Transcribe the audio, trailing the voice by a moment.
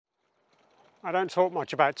I don't talk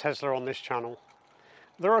much about Tesla on this channel.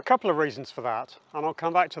 There are a couple of reasons for that, and I'll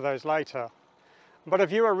come back to those later. But a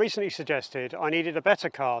viewer recently suggested I needed a better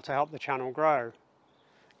car to help the channel grow.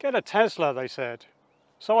 Get a Tesla, they said.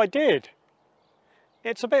 So I did.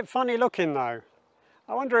 It's a bit funny looking though.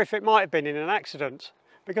 I wonder if it might have been in an accident,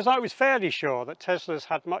 because I was fairly sure that Teslas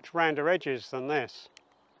had much rounder edges than this.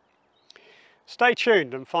 Stay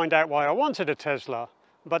tuned and find out why I wanted a Tesla,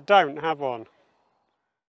 but don't have one.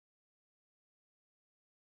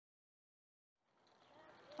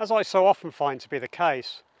 As I so often find to be the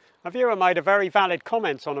case, a viewer made a very valid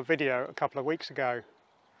comment on a video a couple of weeks ago.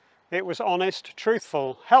 It was honest,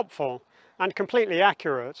 truthful, helpful, and completely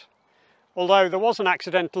accurate, although there was an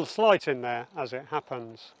accidental slight in there, as it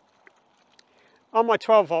happens. On my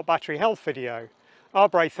 12-volt battery health video,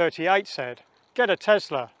 Arbre38 said, "Get a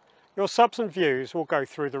Tesla, your subs and views will go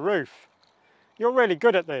through the roof. You're really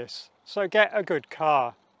good at this, so get a good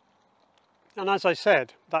car." And as I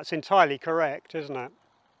said, that's entirely correct, isn't it?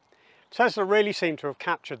 Tesla really seemed to have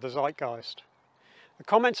captured the zeitgeist. The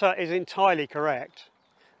commenter is entirely correct.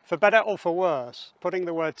 For better or for worse, putting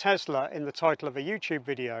the word Tesla in the title of a YouTube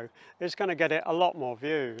video is going to get it a lot more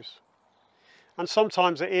views. And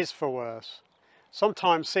sometimes it is for worse.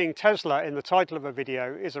 Sometimes seeing Tesla in the title of a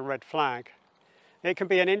video is a red flag. It can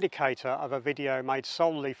be an indicator of a video made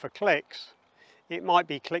solely for clicks. It might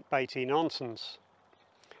be clickbaity nonsense.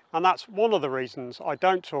 And that's one of the reasons I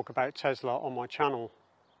don't talk about Tesla on my channel.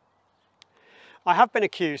 I have been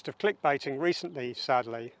accused of clickbaiting recently,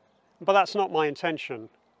 sadly, but that's not my intention.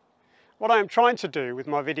 What I am trying to do with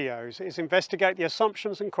my videos is investigate the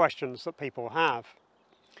assumptions and questions that people have,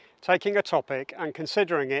 taking a topic and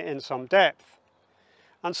considering it in some depth.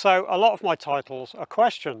 And so a lot of my titles are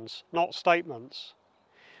questions, not statements.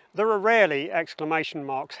 There are rarely exclamation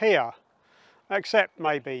marks here, except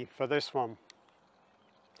maybe for this one.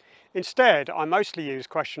 Instead, I mostly use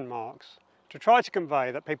question marks to try to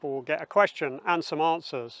convey that people will get a question and some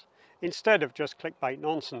answers instead of just clickbait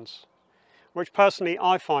nonsense, which personally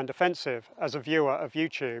I find offensive as a viewer of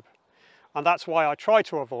YouTube, and that's why I try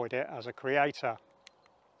to avoid it as a creator.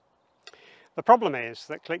 The problem is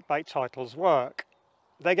that clickbait titles work.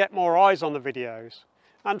 They get more eyes on the videos,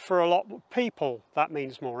 and for a lot of people that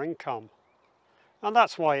means more income, and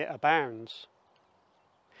that's why it abounds.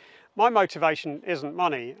 My motivation isn't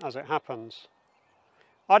money, as it happens.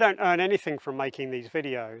 I don't earn anything from making these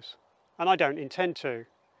videos, and I don't intend to.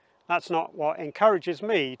 That's not what encourages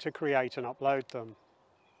me to create and upload them.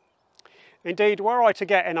 Indeed, were I to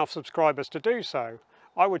get enough subscribers to do so,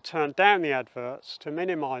 I would turn down the adverts to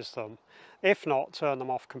minimise them, if not turn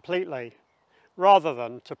them off completely, rather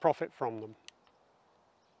than to profit from them.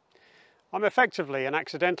 I'm effectively an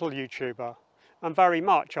accidental YouTuber and very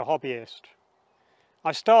much a hobbyist.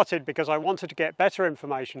 I started because I wanted to get better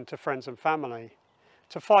information to friends and family,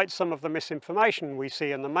 to fight some of the misinformation we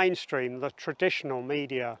see in the mainstream, the traditional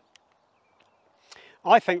media.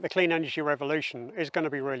 I think the clean energy revolution is going to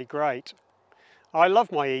be really great. I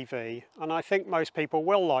love my EV, and I think most people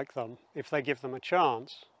will like them if they give them a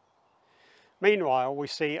chance. Meanwhile, we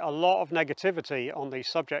see a lot of negativity on these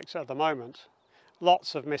subjects at the moment,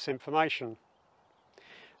 lots of misinformation.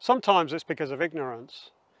 Sometimes it's because of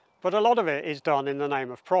ignorance, but a lot of it is done in the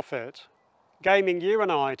name of profit, gaming you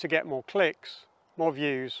and I to get more clicks, more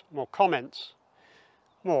views, more comments,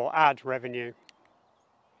 more ad revenue.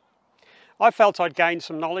 I felt I'd gained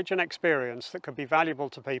some knowledge and experience that could be valuable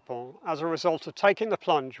to people as a result of taking the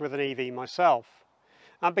plunge with an EV myself,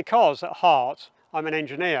 and because at heart I'm an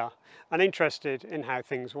engineer and interested in how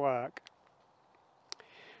things work.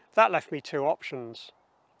 That left me two options.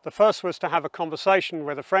 The first was to have a conversation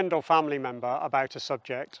with a friend or family member about a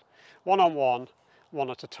subject, one-on-one, one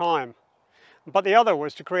at a time. But the other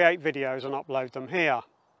was to create videos and upload them here.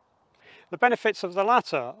 The benefits of the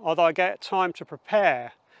latter are that I get time to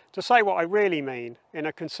prepare, to say what I really mean in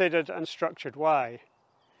a considered and structured way.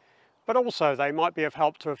 But also they might be of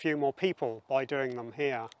help to a few more people by doing them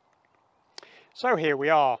here. So here we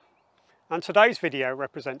are, and today's video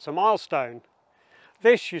represents a milestone.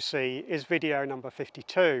 This, you see, is video number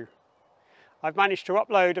 52. I've managed to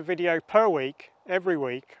upload a video per week, every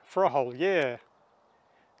week, for a whole year.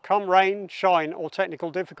 Come rain, shine or technical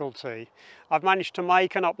difficulty, I've managed to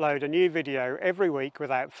make and upload a new video every week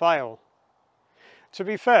without fail. To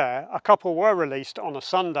be fair, a couple were released on a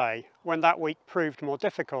Sunday when that week proved more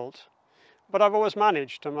difficult, but I've always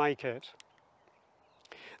managed to make it.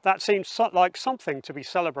 That seems like something to be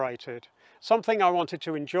celebrated, something I wanted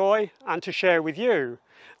to enjoy and to share with you,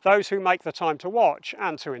 those who make the time to watch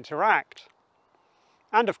and to interact.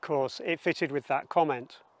 And of course, it fitted with that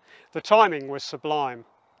comment. The timing was sublime.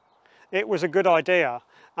 It was a good idea,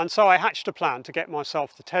 and so I hatched a plan to get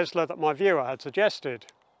myself the Tesla that my viewer had suggested.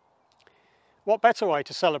 What better way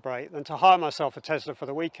to celebrate than to hire myself a Tesla for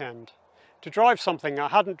the weekend, to drive something I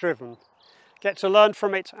hadn't driven, get to learn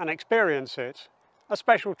from it and experience it, a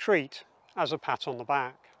special treat as a pat on the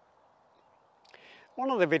back. One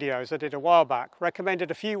of the videos I did a while back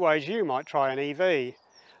recommended a few ways you might try an EV,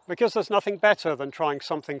 because there's nothing better than trying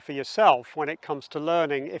something for yourself when it comes to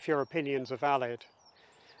learning if your opinions are valid.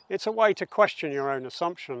 It's a way to question your own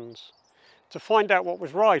assumptions, to find out what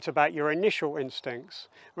was right about your initial instincts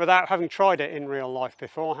without having tried it in real life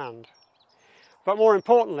beforehand. But more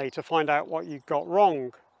importantly, to find out what you got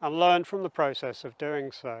wrong and learn from the process of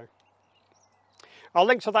doing so. I'll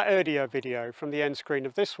link to that earlier video from the end screen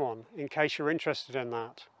of this one in case you're interested in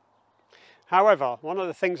that. However, one of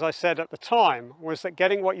the things I said at the time was that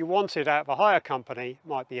getting what you wanted out of a hire company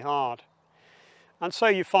might be hard. And so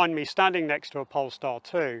you find me standing next to a Polestar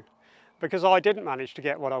 2, because I didn't manage to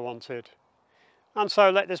get what I wanted. And so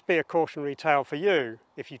let this be a cautionary tale for you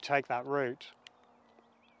if you take that route.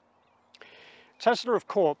 Tesla have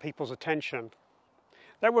caught people's attention.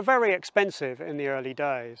 They were very expensive in the early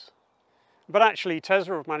days. But actually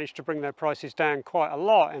Tesla have managed to bring their prices down quite a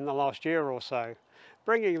lot in the last year or so,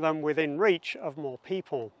 bringing them within reach of more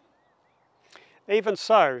people. Even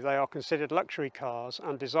so, they are considered luxury cars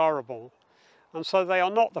and desirable, and so they are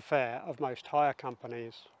not the fare of most hire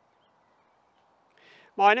companies.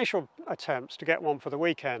 My initial attempts to get one for the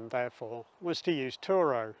weekend, therefore, was to use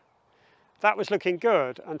Turo. That was looking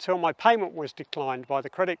good until my payment was declined by the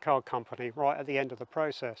credit card company right at the end of the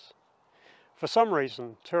process. For some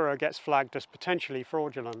reason, Turo gets flagged as potentially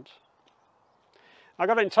fraudulent. I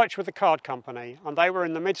got in touch with the card company and they were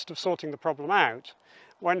in the midst of sorting the problem out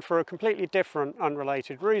when, for a completely different,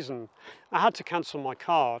 unrelated reason, I had to cancel my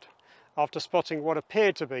card after spotting what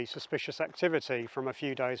appeared to be suspicious activity from a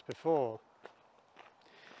few days before.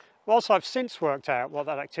 Whilst I've since worked out what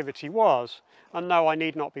that activity was and know I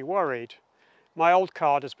need not be worried, my old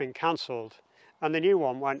card has been cancelled and the new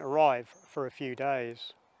one won't arrive for a few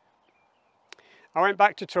days. I went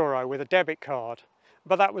back to Turo with a debit card,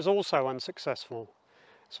 but that was also unsuccessful,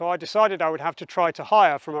 so I decided I would have to try to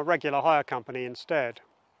hire from a regular hire company instead.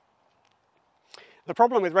 The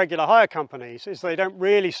problem with regular hire companies is they don't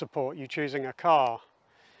really support you choosing a car.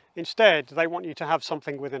 Instead, they want you to have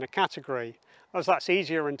something within a category, as that's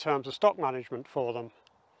easier in terms of stock management for them.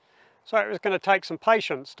 So it was going to take some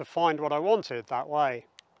patience to find what I wanted that way.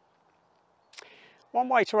 One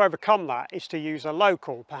way to overcome that is to use a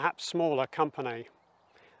local, perhaps smaller company.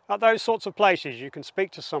 At those sorts of places you can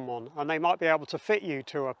speak to someone and they might be able to fit you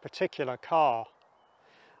to a particular car.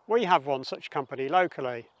 We have one such company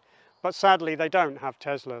locally, but sadly they don't have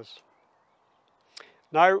Teslas.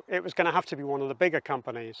 No, it was going to have to be one of the bigger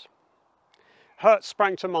companies. Hertz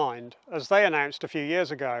sprang to mind as they announced a few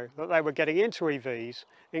years ago that they were getting into EVs,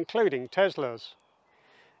 including Teslas.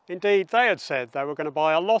 Indeed, they had said they were going to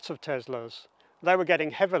buy a lot of Teslas. They were getting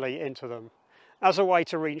heavily into them, as a way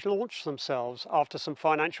to relaunch themselves after some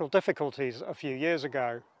financial difficulties a few years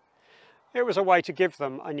ago. It was a way to give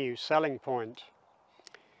them a new selling point.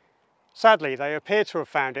 Sadly, they appear to have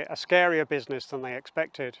found it a scarier business than they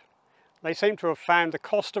expected. They seem to have found the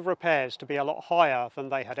cost of repairs to be a lot higher than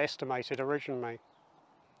they had estimated originally.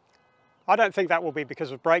 I don't think that will be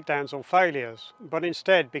because of breakdowns or failures, but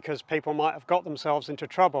instead because people might have got themselves into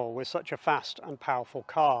trouble with such a fast and powerful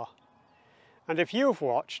car. And if you've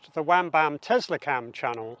watched the Wham Bam Tesla Cam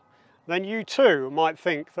channel, then you too might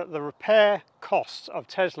think that the repair costs of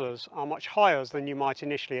Teslas are much higher than you might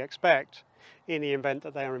initially expect in the event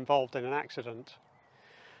that they are involved in an accident.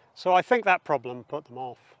 So I think that problem put them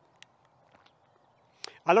off.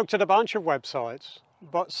 I looked at a bunch of websites,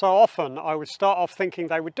 but so often I would start off thinking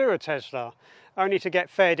they would do a Tesla, only to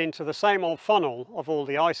get fed into the same old funnel of all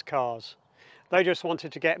the ICE cars. They just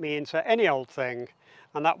wanted to get me into any old thing,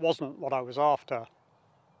 and that wasn't what I was after.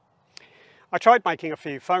 I tried making a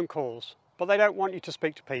few phone calls, but they don't want you to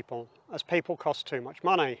speak to people, as people cost too much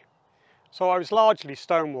money. So I was largely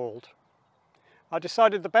stonewalled. I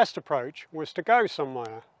decided the best approach was to go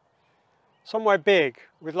somewhere big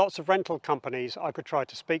with lots of rental companies I could try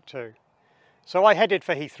to speak to. So I headed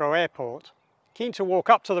for Heathrow Airport, keen to walk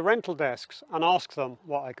up to the rental desks and ask them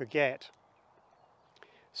what I could get.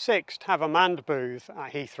 Sixt have a manned booth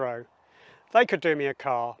at Heathrow. They could do me a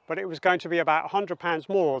car, but it was going to be about £100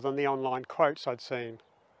 more than the online quotes I'd seen.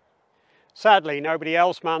 Sadly, nobody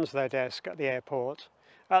else mans their desk at the airport,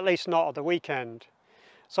 at least not at the weekend,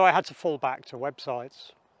 so I had to fall back to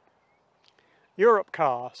websites.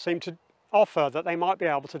 Europcar seemed to offer that they might be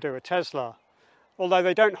able to do a Tesla, although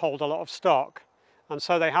they don't hold a lot of stock, and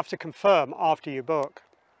so they have to confirm after you book.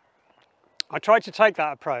 I tried to take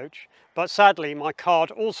that approach, but sadly my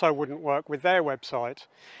card also wouldn't work with their website,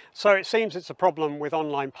 so it seems it's a problem with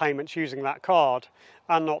online payments using that card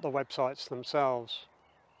and not the websites themselves.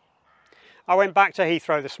 I went back to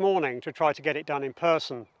Heathrow this morning to try to get it done in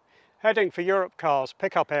person, heading for Europcar's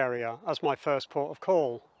pickup area as my first port of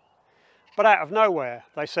call. But out of nowhere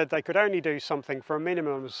they said they could only do something for a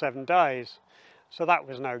minimum of 7 days, so that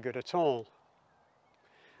was no good at all.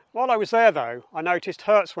 While I was there though, I noticed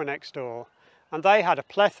Hertz were next door, and they had a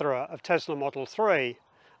plethora of Tesla Model 3,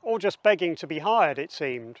 all just begging to be hired it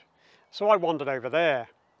seemed, so I wandered over there.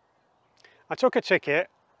 I took a ticket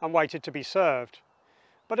and waited to be served,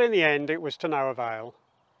 but in the end it was to no avail.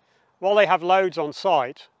 While they have loads on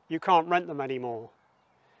site, you can't rent them anymore.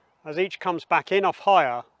 As each comes back in off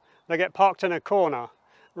hire, they get parked in a corner,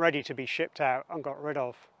 ready to be shipped out and got rid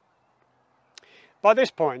of. By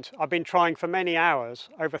this point, I've been trying for many hours,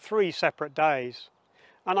 over 3 separate days,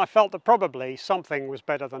 and I felt that probably something was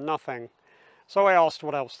better than nothing, so I asked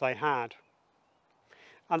what else they had.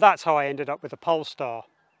 And that's how I ended up with a Polestar.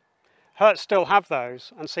 Hertz still have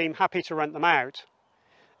those and seem happy to rent them out.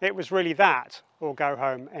 It was really that, or go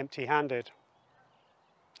home empty-handed.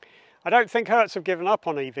 I don't think Hertz have given up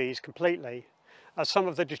on EVs completely, as some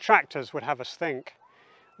of the detractors would have us think,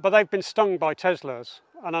 but they've been stung by Teslas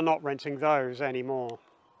and are not renting those anymore.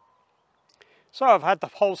 So I've had the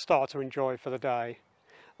Polestar to enjoy for the day,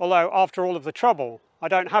 although after all of the trouble, I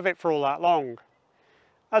don't have it for all that long.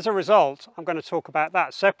 As a result, I'm going to talk about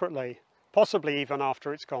that separately, possibly even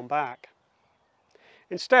after it's gone back.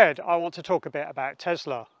 Instead, I want to talk a bit about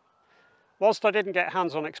Tesla. Whilst I didn't get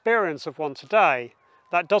hands-on experience of one today,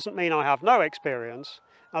 that doesn't mean I have no experience,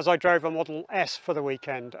 as I drove a Model S for the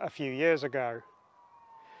weekend a few years ago.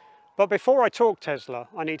 But before I talk Tesla,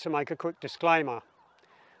 I need to make a quick disclaimer.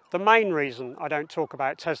 The main reason I don't talk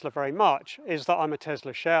about Tesla very much is that I'm a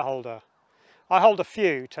Tesla shareholder. I hold a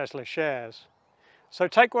few Tesla shares. So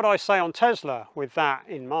take what I say on Tesla with that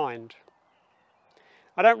in mind.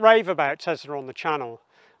 I don't rave about Tesla on the channel,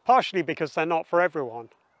 partially because they're not for everyone.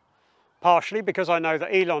 Partially because I know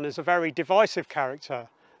that Elon is a very divisive character,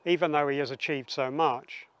 even though he has achieved so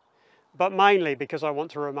much. But mainly because I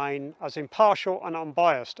want to remain as impartial and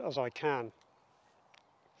unbiased as I can.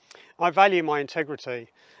 I value my integrity.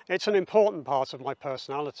 It's an important part of my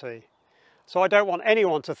personality. So I don't want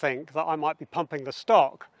anyone to think that I might be pumping the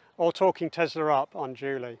stock or talking Tesla up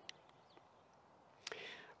unduly.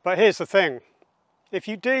 But here's the thing. If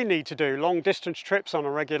you do need to do long distance trips on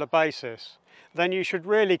a regular basis, then you should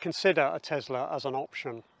really consider a Tesla as an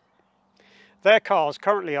option. Their cars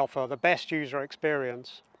currently offer the best user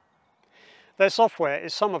experience. Their software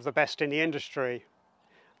is some of the best in the industry.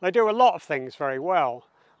 They do a lot of things very well,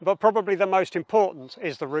 but probably the most important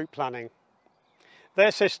is the route planning.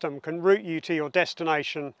 Their system can route you to your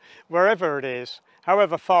destination wherever it is,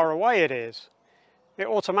 however far away it is. It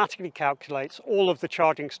automatically calculates all of the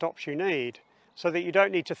charging stops you need, so that you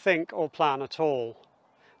don't need to think or plan at all.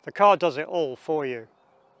 The car does it all for you.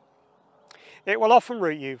 It will often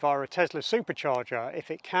route you via a Tesla Supercharger if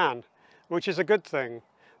it can, which is a good thing,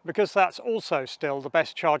 because that's also still the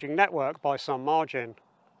best charging network by some margin.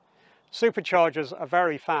 Superchargers are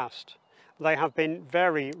very fast, they have been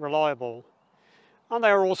very reliable, and they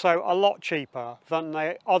are also a lot cheaper than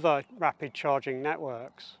the other rapid charging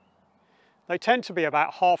networks. They tend to be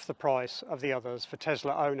about half the price of the others for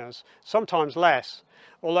Tesla owners, sometimes less,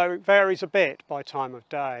 although it varies a bit by time of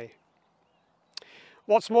day.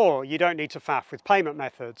 What's more, you don't need to faff with payment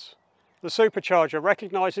methods. The Supercharger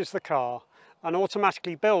recognises the car and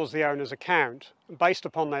automatically bills the owner's account based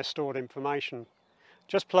upon their stored information.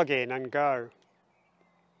 Just plug in and go.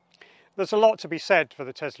 There's a lot to be said for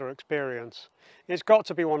the Tesla experience. It's got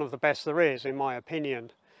to be one of the best there is, in my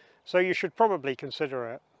opinion, so you should probably consider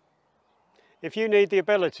it. If you need the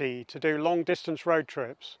ability to do long distance road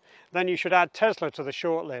trips, then you should add Tesla to the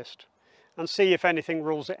shortlist and see if anything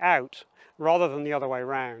rules it out rather than the other way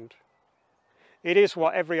round. It is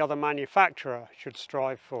what every other manufacturer should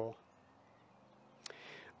strive for.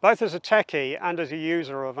 Both as a techie and as a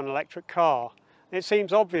user of an electric car, it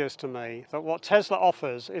seems obvious to me that what Tesla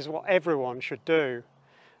offers is what everyone should do,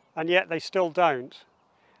 and yet they still don't.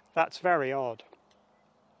 That's very odd.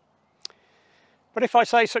 But if I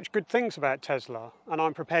say such good things about Tesla, and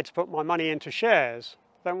I'm prepared to put my money into shares,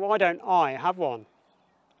 then why don't I have one?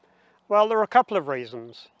 Well, there are a couple of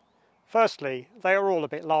reasons. Firstly, they are all a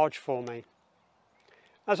bit large for me.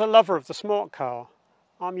 As a lover of the smart car,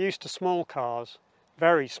 I'm used to small cars,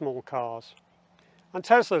 very small cars, and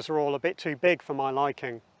Teslas are all a bit too big for my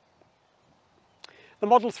liking. The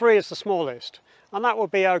Model 3 is the smallest, and that will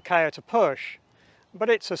be okay at a push, but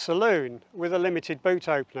it's a saloon with a limited boot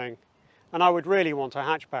opening, and I would really want a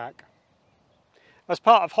hatchback. As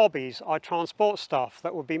part of hobbies, I transport stuff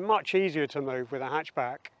that would be much easier to move with a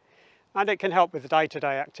hatchback, and it can help with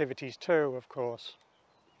day-to-day activities too, of course.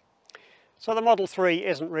 So the Model 3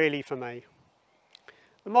 isn't really for me.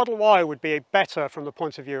 The Model Y would be better from the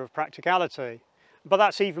point of view of practicality, but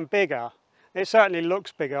that's even bigger. It certainly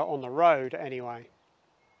looks bigger on the road anyway.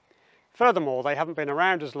 Furthermore, they haven't been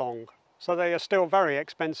around as long, so they are still very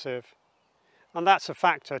expensive. And that's a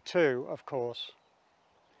factor too, of course.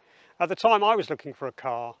 At the time I was looking for a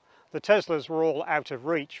car, the Teslas were all out of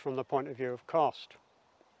reach from the point of view of cost.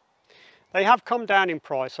 They have come down in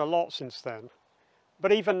price a lot since then,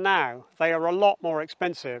 but even now they are a lot more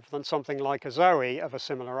expensive than something like a Zoe of a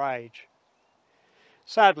similar age.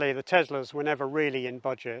 Sadly, the Teslas were never really in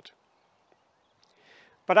budget.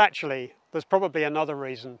 But actually, there's probably another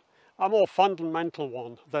reason, a more fundamental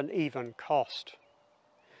one than even cost.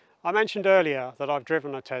 I mentioned earlier that I've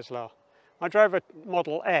driven a Tesla. I drove a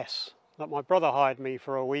Model S that my brother hired me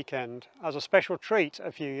for a weekend as a special treat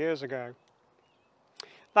a few years ago.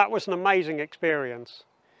 That was an amazing experience,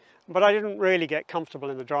 but I didn't really get comfortable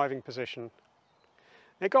in the driving position.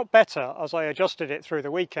 It got better as I adjusted it through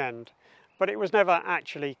the weekend, but it was never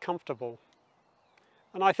actually comfortable.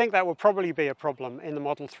 And I think that will probably be a problem in the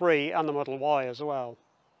Model 3 and the Model Y as well.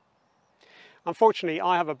 Unfortunately,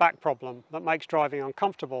 I have a back problem that makes driving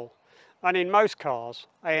uncomfortable, and in most cars,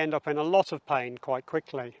 I end up in a lot of pain quite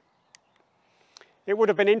quickly. It would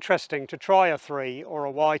have been interesting to try a 3 or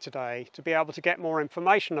a Y today to be able to get more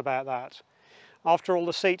information about that. After all,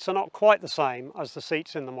 the seats are not quite the same as the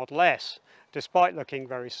seats in the Model S, despite looking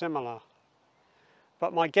very similar.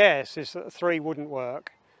 But my guess is that the 3 wouldn't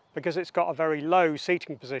work because it's got a very low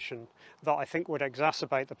seating position that I think would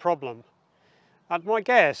exacerbate the problem. And my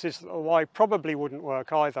guess is that the Y probably wouldn't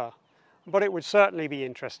work either, but it would certainly be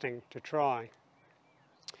interesting to try.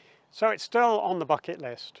 So it's still on the bucket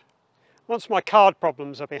list. Once my card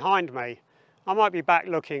problems are behind me, I might be back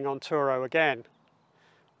looking on Turo again.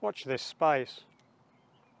 Watch this space.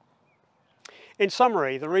 In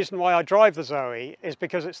summary, the reason why I drive the Zoe is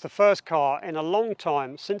because it's the first car in a long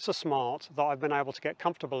time since a Smart that I've been able to get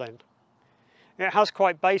comfortable in. It has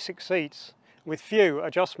quite basic seats with few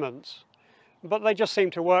adjustments, but they just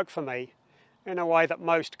seem to work for me in a way that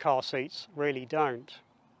most car seats really don't.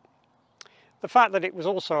 The fact that it was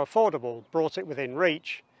also affordable brought it within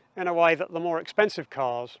reach in a way that the more expensive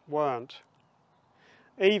cars weren't.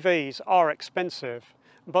 EVs are expensive,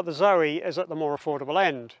 but the Zoe is at the more affordable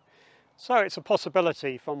end, so it's a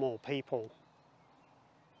possibility for more people.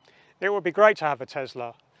 It would be great to have a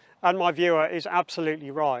Tesla, and my viewer is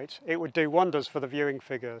absolutely right. It would do wonders for the viewing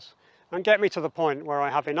figures and get me to the point where I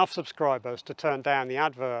have enough subscribers to turn down the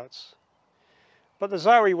adverts. But the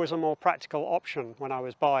Zoe was a more practical option when I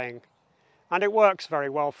was buying, and it works very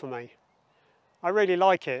well for me. I really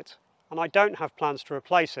like it, and I don't have plans to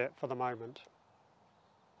replace it for the moment.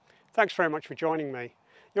 Thanks very much for joining me.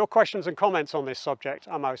 Your questions and comments on this subject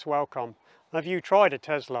are most welcome. Have you tried a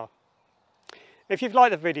Tesla? If you've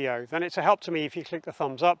liked the video, then it's a help to me if you click the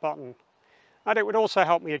thumbs up button. And it would also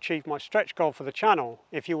help me achieve my stretch goal for the channel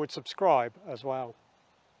if you would subscribe as well.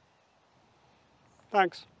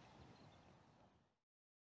 Thanks.